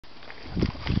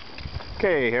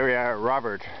Okay, here we are at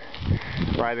Robert,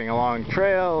 riding along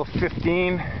Trail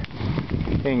 15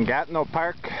 in Gatineau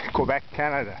Park, Quebec,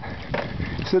 Canada.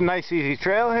 It's a nice easy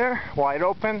trail here, wide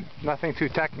open, nothing too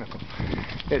technical.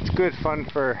 It's good fun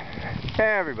for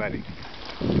everybody.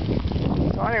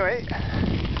 So anyway,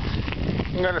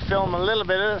 I'm going to film a little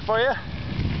bit of it for you.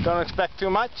 Don't expect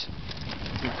too much.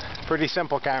 Pretty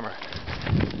simple camera.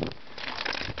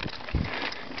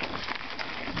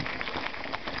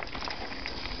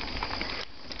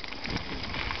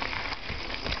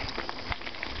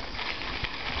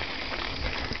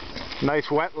 Nice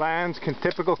wetlands,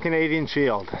 typical Canadian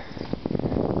shield.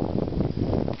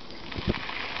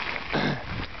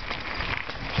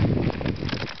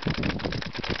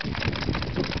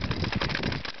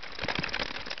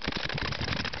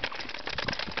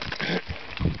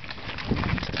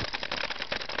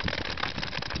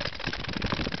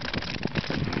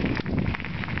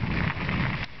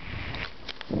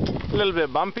 A little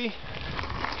bit bumpy.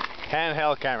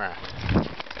 Handheld camera.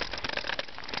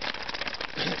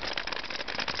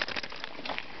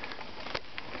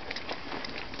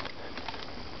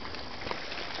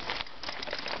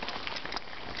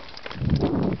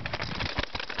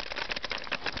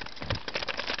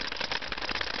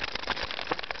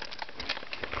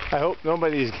 I hope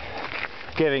nobody's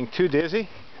getting too dizzy.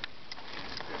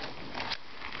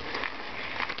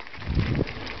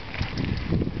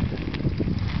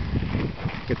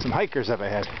 Get some hikers up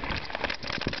ahead.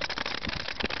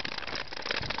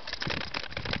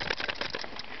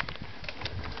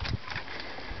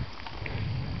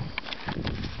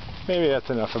 Maybe that's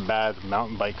enough of bad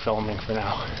mountain bike filming for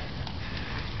now.